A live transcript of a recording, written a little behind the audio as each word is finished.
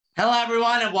Hello,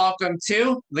 everyone, and welcome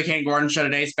to the King Gordon Show,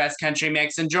 today's best country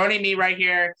mix. And joining me right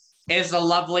here is the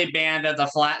lovely band of the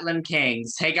Flatland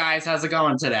Kings. Hey, guys, how's it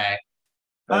going today?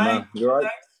 Hey, man, you all right?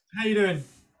 Thanks. How you doing?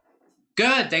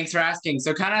 Good, thanks for asking.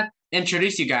 So, kind of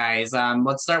introduce you guys.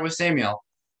 Let's start with Samuel.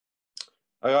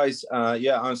 Hi, guys.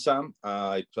 I'm Sam.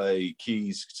 I play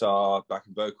keys, guitar,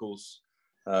 backing vocals,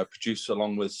 produce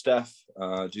along with Steph,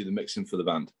 do the mixing for the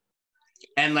band.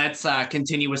 And let's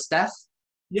continue with Steph.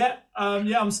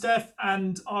 I'm Steph,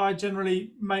 and I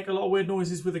generally make a lot of weird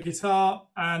noises with the guitar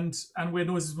and weird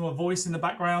noises with my voice in the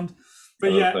background.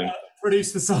 But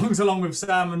produce the songs along with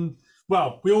Sam, and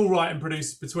well, we all write and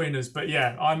produce between us. But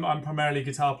yeah, I'm primarily a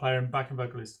guitar player and backing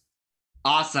vocalist.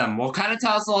 Awesome. Well, kind of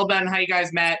tell us a little bit on how you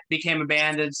guys met, became a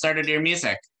band, and started your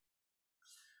music.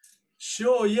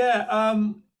 Sure. Yeah.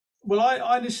 Well,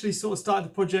 I initially sort of started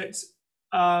the project.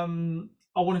 I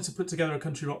wanted to put together a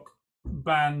country rock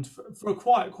band for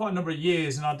quite a number of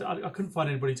years, and I couldn't find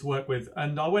anybody to work with.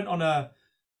 And I went on a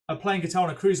playing guitar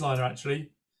on a cruise liner, actually,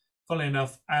 funnily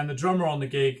enough. And the drummer on the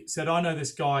gig said, "I know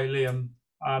this guy, Liam.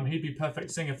 He'd be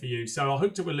perfect singer for you." So I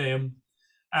hooked up with Liam,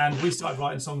 and we started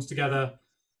writing songs together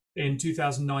in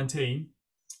 2019.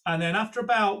 And then after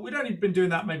we'd only been doing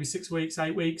that maybe 6 weeks,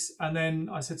 8 weeks. And then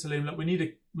I said to Liam, "Look, we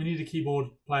need a keyboard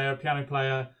player, a piano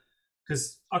player,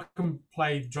 because I can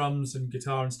play drums and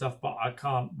guitar and stuff, but I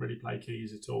can't really play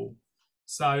keys at all."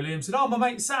 So Liam said, "Oh, my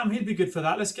mate Sam, he'd be good for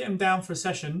that. Let's get him down for a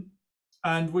session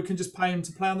and we can just pay him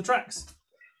to play on the tracks."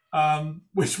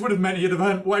 Which would have meant he'd have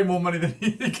earned way more money than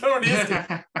he currently is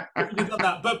doing if he'd done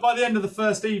that. But by the end of the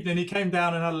first evening, he came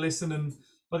down and had a listen, and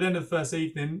by the end of the first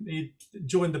evening, he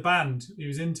joined the band. He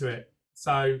was into it.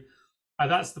 So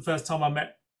that's the first time I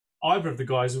met either of the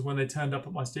guys, was when they turned up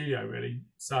at my studio, really.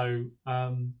 So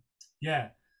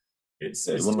it's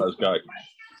You wouldn't let us go.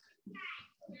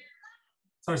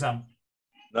 Sorry, Sam.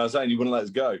 No, I was saying you wouldn't let us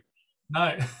go.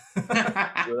 No. We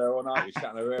were there all night. We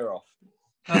shut our ear off.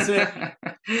 That's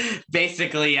it.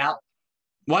 Basically, yeah.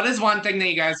 What is one thing that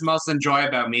you guys most enjoy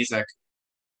about music?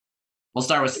 We'll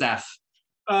start with Steph.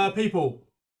 People.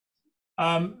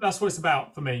 That's what it's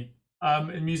about for me.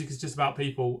 And music is just about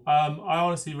people. I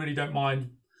honestly really don't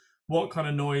mind what kind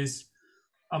of noise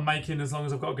I'm making as long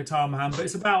as I've got a guitar in my hand. But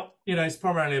it's about, it's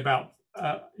primarily about,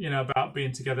 about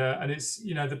being together. And it's,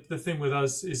 the thing with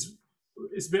us is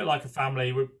it's a bit like a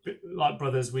family. We're a bit like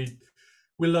brothers. We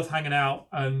love hanging out,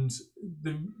 and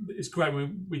it's great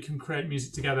when we can create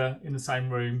music together in the same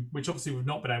room, which obviously we've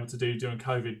not been able to do during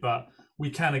COVID, but we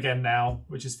can again now,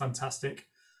 which is fantastic.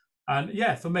 And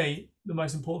yeah, for me, the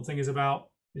most important thing is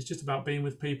just about being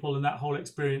with people and that whole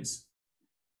experience.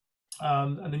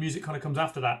 And the music kind of comes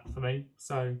after that for me.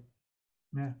 So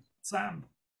yeah, Sam.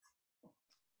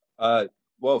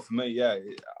 Well, for me, yeah,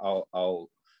 I'll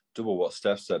double what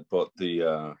Steph said, but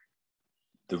the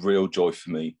real joy for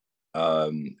me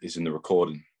is in the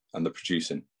recording and the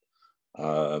producing,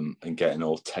 and getting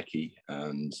all techie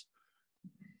and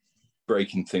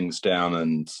breaking things down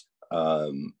and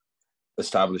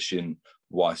establishing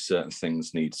why certain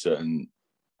things need certain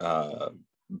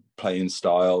playing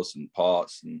styles and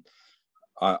parts, and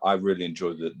I really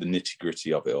enjoy the nitty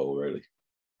gritty of it all, really.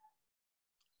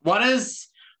 What is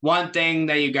one thing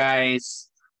that you guys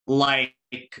like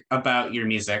about your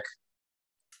music?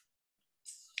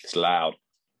 It's loud.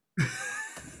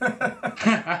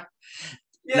 Yeah.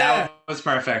 That was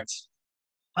perfect.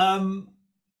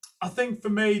 I think for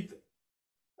me,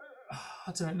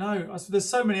 I don't know. There's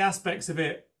so many aspects of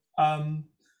it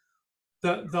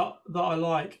that I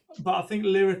like, but I think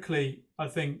lyrically,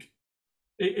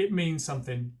 it means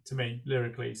something to me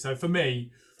lyrically. So for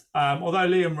me, although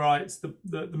Liam writes the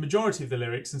majority of the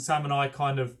lyrics, and Sam and I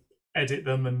kind of edit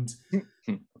them and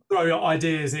throw your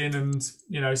ideas in and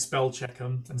spell check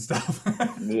them and stuff.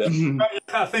 Yeah.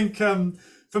 I think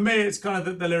for me, it's kind of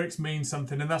that the lyrics mean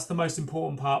something, and that's the most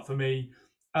important part for me.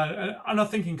 And I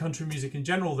think in country music in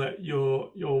general that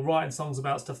you're writing songs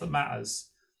about stuff that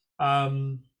matters.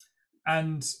 And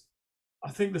I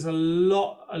think there's a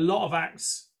lot of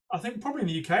acts, I think probably in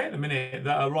the UK at the minute,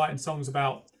 that are writing songs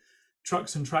about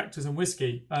trucks and tractors and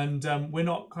whiskey. And we're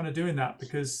not kind of doing that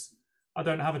because I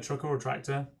don't have a truck or a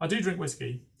tractor. I do drink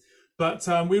whiskey, but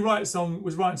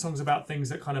was writing songs about things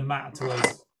that kind of matter to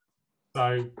us.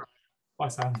 So, bye,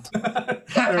 Sam.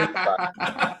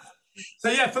 So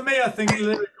yeah, for me, I think the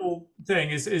lyrical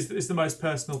thing is the most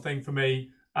personal thing for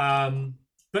me.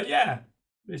 But yeah,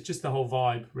 it's just the whole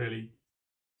vibe, really.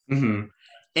 Mm-hmm.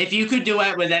 If you could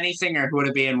duet with any singer, who would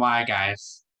it be and why,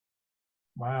 guys?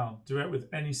 Wow, duet with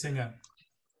any singer.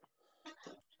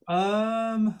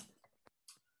 Wow,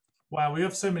 we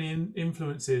have so many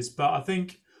influences, but I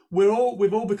think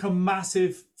we've all become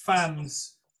massive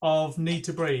fans of Need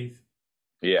to Breathe.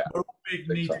 Yeah, We're all big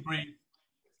Need to Breathe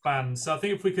fans. So I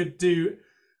think if we could do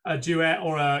a duet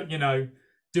or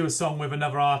do a song with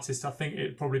another artist, I think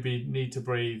it'd probably be Need to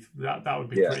Breathe. That would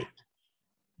be pretty.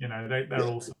 They're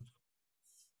awesome.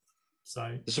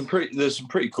 So there's some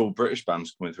pretty cool British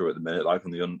bands coming through at the minute, like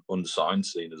on the unsigned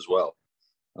scene as well.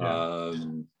 Yeah.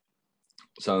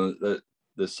 So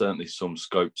there's certainly some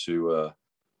scope to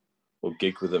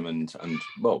gig with them and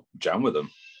jam with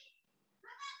them.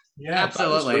 Yeah,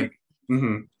 absolutely.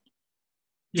 Mm-hmm.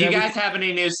 Do you guys have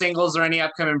any new singles or any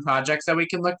upcoming projects that we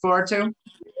can look forward to?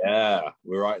 Yeah,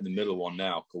 we're right in the middle of one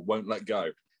now called Won't Let Go.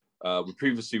 We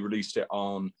previously released it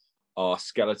on our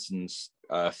Skeletons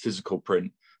physical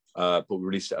print, but we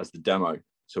released it as the demo.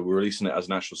 So we're releasing it as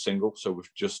an actual single. So we've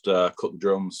just cut the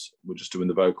drums. We're just doing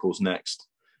the vocals next.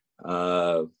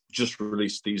 Just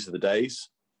released These Are the Days.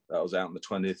 That was out on the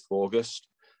 20th of August.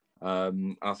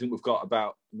 I think we've got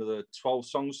about another 12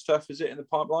 songs, Steph, is it, in the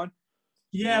pipeline?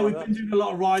 Yeah, we've been doing a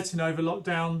lot of writing over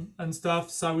lockdown and stuff.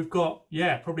 So we've got,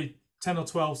 probably 10 or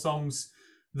 12 songs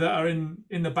that are in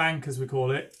the bank, as we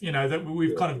call it, that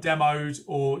we've kind of demoed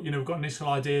or, we've got initial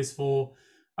ideas for,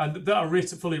 and that are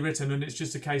fully written. And it's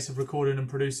just a case of recording and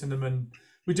producing them. And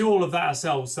we do all of that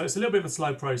ourselves. So it's a little bit of a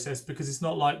slow process because it's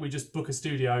not like we just book a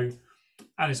studio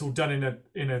and it's all done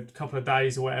in a couple of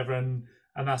days or whatever. And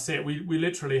that's it. We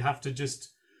literally have to just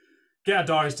get our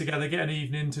diaries together, get an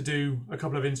evening to do a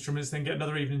couple of instruments, then get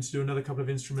another evening to do another couple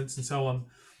of instruments and so on.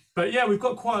 But yeah, we've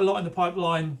got quite a lot in the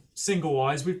pipeline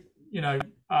single-wise. We've,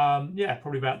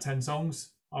 probably about 10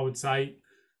 songs, I would say,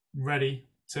 ready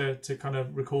to kind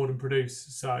of record and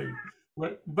produce. So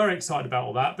we're very excited about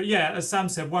all that. But yeah, as Sam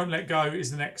said, Won't Let Go is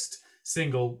the next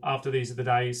single after These Are the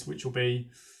Days, which will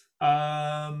be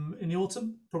in the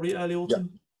autumn, probably early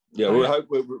autumn. Yeah, we're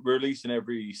releasing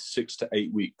every 6 to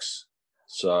 8 weeks.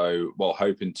 So,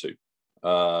 hoping to.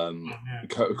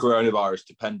 Coronavirus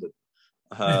dependent.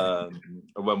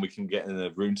 When we can get in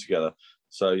a room together.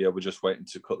 So, we're just waiting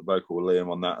to cut the vocal with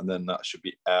Liam on that. And then that should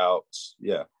be out,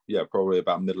 probably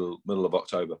about middle of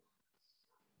October.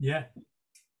 Yeah,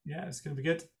 it's going to be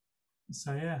good.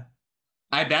 So, yeah.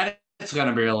 I bet it's going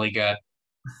to be really good.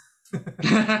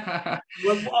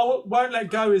 Well, Won't Let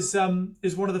Go is one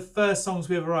of the first songs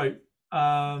we ever wrote.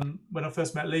 When I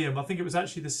first met Liam, I think it was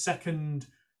actually the second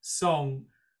song.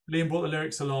 Liam brought the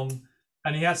lyrics along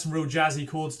and he had some real jazzy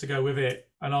chords to go with it.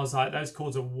 And I was like, those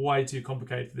chords are way too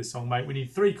complicated for this song, mate. We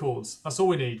need 3 chords. That's all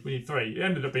we need. We need 3. It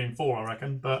ended up being 4, I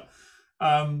reckon. But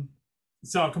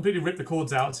so I completely ripped the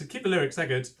chords out. So keep the lyrics, they're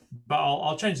good, but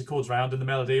I'll change the chords around and the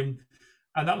melody.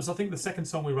 And that was, I think, the second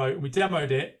song we wrote. And we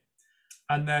demoed it.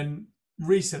 And then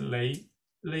recently,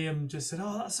 Liam just said,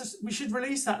 we should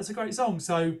release that. It's a great song.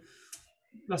 So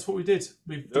that's what we did.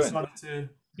 We decided to,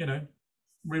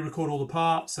 re-record all the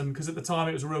parts, and because at the time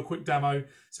it was a real quick demo,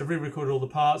 so re-recorded all the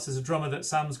parts. There's a drummer that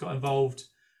Sam's got involved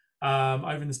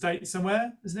over in the States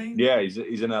somewhere, isn't he? Yeah, he's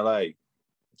in LA,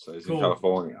 so he's in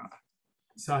California.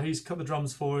 So he's cut the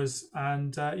drums for us,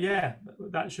 and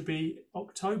that should be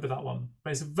October, that one.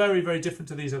 But it's very, very different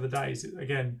to These Other Days.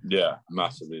 Again,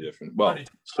 massively different. Well,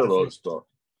 still us, but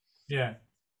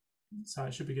so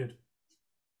it should be good.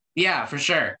 Yeah, for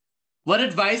sure. What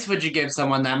advice would you give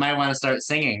someone that might want to start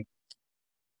singing?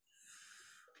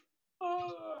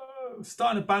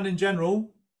 Starting a band in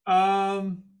general,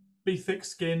 be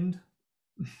thick-skinned.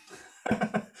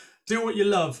 Do what you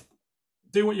love.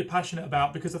 Do what you're passionate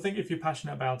about, because I think if you're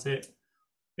passionate about it,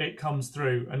 it comes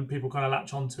through and people kind of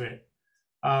latch onto it.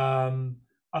 I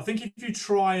think if you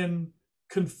try and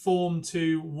conform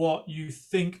to what you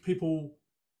think people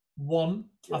want,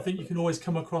 I think you can always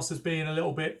come across as being a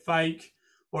little bit fake.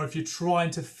 Or if you're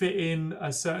trying to fit in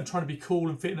trying to be cool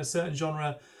and fit in a certain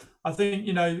genre, I think,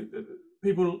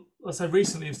 people, I say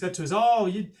recently, have said to us, "Oh,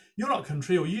 you're not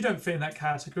country, or you don't fit in that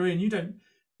category, and you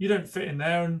don't fit in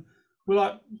there." And we're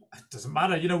like, it doesn't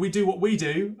matter, we do what we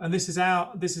do, and this is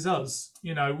us.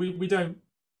 We don't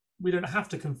have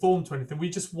to conform to anything. We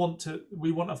just want a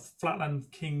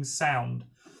Flatland Kings sound.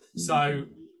 So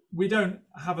we don't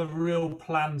have a real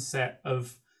plan set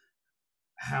of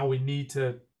how we need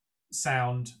to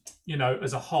sound,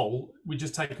 as a whole. We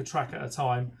just take a track at a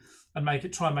time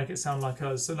and try and make it sound like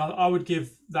us. And I would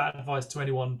give that advice to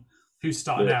anyone who's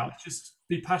starting out. Just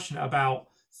be passionate about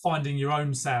finding your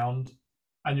own sound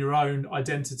and your own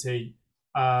identity,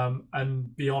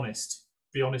 and be honest.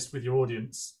 Be honest with your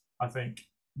audience, I think,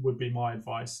 would be my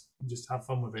advice. And just have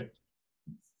fun with it.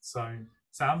 So,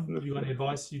 Sam, have you got any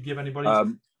advice you'd give anybody?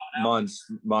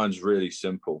 Mine's really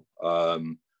simple.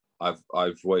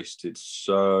 I've wasted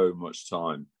so much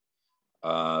time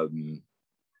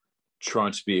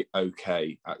trying to be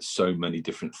okay at so many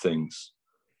different things,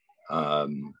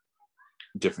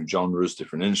 different genres,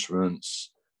 different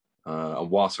instruments. And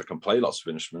whilst I can play lots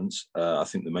of instruments, I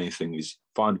think the main thing is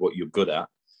find what you're good at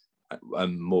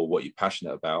and more what you're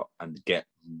passionate about and get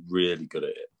really good at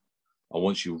it. And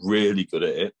once you're really good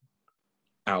at it,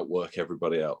 outwork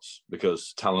everybody else,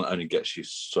 because talent only gets you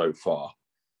so far.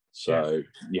 So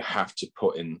you have to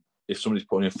put in, if somebody's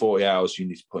putting in 40 hours, you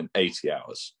need to put in 80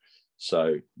 hours.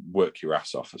 So work your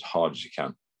ass off as hard as you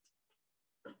can.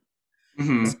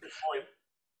 That's a good point.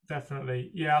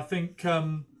 Definitely. Yeah, I think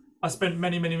I spent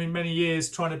many years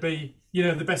trying to be,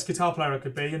 the best guitar player I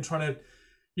could be, and trying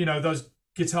to, those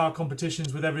guitar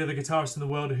competitions with every other guitarist in the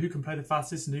world, who can play the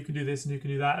fastest and who can do this and who can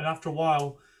do that. And after a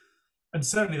while, and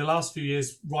certainly the last few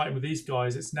years writing with these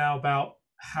guys, it's now about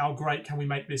how great can we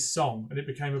make this song? And it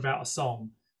became about a song.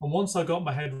 And once I got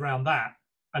my head around that,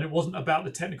 and it wasn't about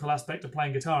the technical aspect of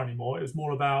playing guitar anymore, it was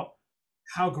more about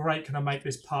how great can I make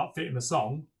this part fit in the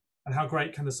song, and how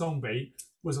great can the song be,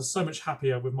 was I so much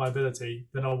happier with my ability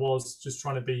than I was just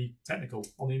trying to be technical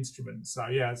on the instrument. So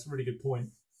yeah, it's a really good point,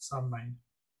 Sam made.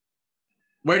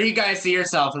 Where do you guys see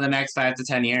yourself in the next 5 to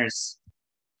 10 years?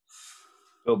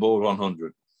 Billboard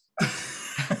 100.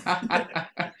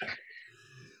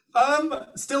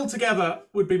 Still together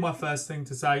would be my first thing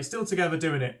to say. Still together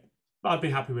doing it. I'd be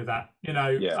happy with that.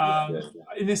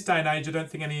 In this day and age, I don't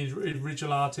think any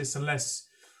original artists, unless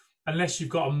you've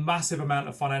got a massive amount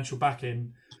of financial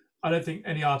backing, I don't think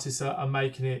any artists are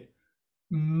making it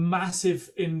massive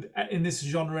in this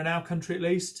genre in our country, at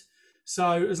least.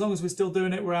 So as long as we're still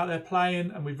doing it, we're out there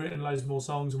playing, and we've written loads more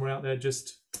songs, and we're out there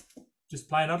just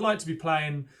playing. I'd like to be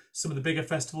playing some of the bigger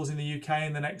festivals in the UK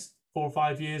in the next 4 or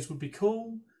 5 years. Would be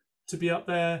cool to be up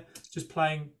there, just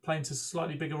playing to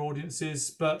slightly bigger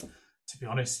audiences. But to be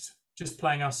honest, just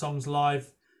playing our songs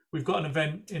live. We've got an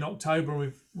event in October,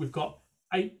 and we've got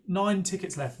 9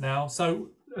 tickets left now. So,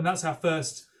 and that's our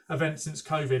first event since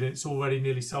COVID, and it's already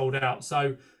nearly sold out.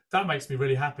 So that makes me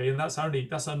really happy, and that's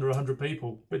under 100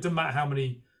 people. But it doesn't matter how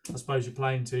many, I suppose, you're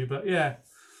playing to. But yeah,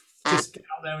 just get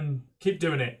out there and keep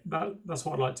doing it. That's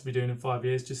what I'd like to be doing in 5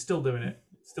 years. Just still doing it,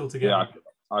 still together.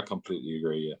 Yeah, I completely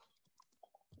agree. Yeah.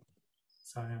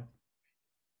 So yeah.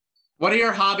 What are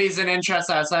your hobbies and interests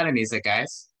outside of music,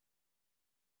 guys?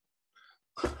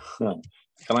 Can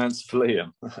I answer for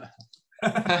Liam?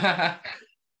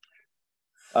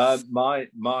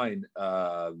 Mine,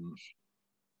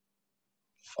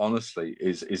 honestly,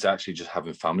 is actually just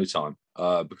having family time,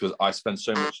 because I spend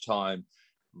so much time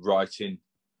writing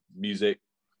music,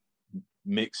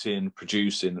 mixing,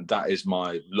 producing. That is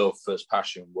my love, first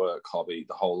passion, work, hobby,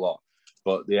 the whole lot.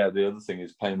 But yeah, the other thing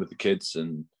is playing with the kids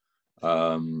and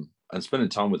spending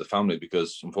time with the family,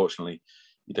 because unfortunately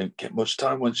you don't get much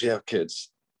time once you have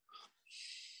kids.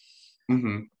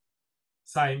 Mm-hmm.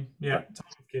 Same, yeah.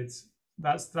 Time with kids.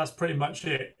 That's pretty much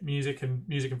it. Music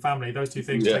and family. Those two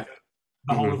things take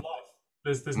the whole of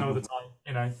life. There's no other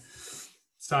time,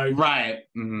 So right.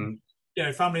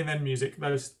 Family and then music.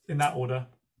 Those in that order.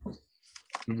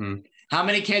 How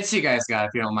many kids do you guys got,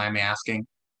 if you don't mind me asking?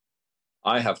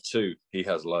 I have 2. He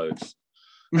has loads.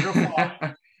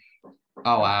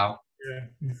 Oh wow.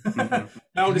 Yeah.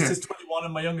 My oldest is 21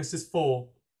 and my youngest is 4.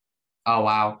 Oh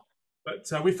wow.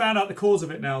 But we found out the cause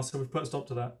of it now, so we've put a stop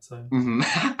to that. So.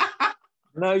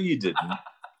 No, you didn't.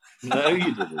 No,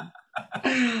 you didn't.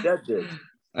 Dad did.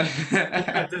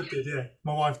 Yeah, Dad did. Yeah,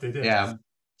 my wife did. Yeah.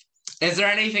 Is there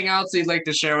anything else you'd like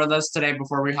to share with us today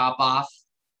before we hop off?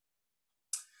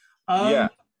 Yeah.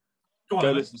 Go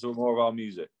on, listen to more of our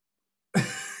music.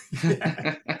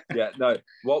 Yeah. Yeah. No.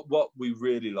 What we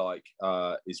really like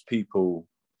is people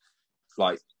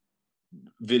like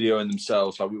videoing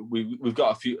themselves. Like we've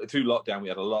got a few through lockdown. We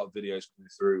had a lot of videos coming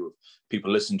through of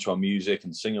people listening to our music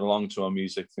and singing along to our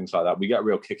music, things like that. We get a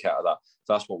real kick out of that.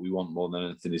 So that's what we want more than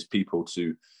anything, is people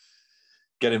to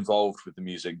get involved with the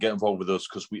music, get involved with us,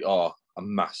 because we are a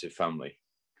massive family.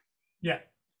 Yeah.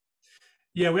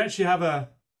 We actually have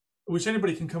which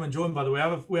anybody can come and join, by the way.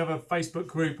 We have a Facebook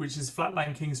group which is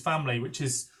Flatland Kings Family, which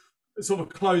is sort of a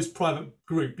closed private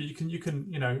group, but you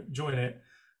can join it,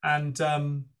 and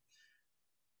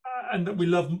we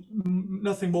love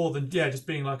nothing more than just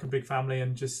being like a big family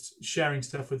and just sharing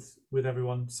stuff with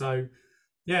everyone. So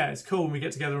yeah, it's cool when we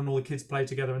get together and all the kids play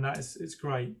together, and it's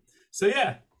great. So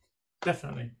yeah,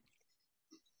 definitely.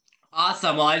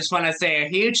 Awesome. Well, I just want to say a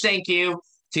huge thank you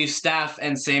to Steph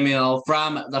and Samuel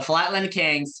from the Flatland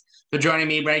Kings for joining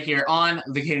me right here on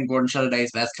the Kayden Gordon Show,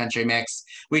 today's Best Country Mix.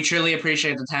 We truly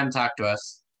appreciate the time to talk to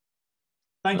us.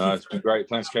 Thank you. It's been great.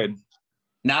 Thanks, Kayden.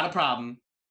 Not a problem.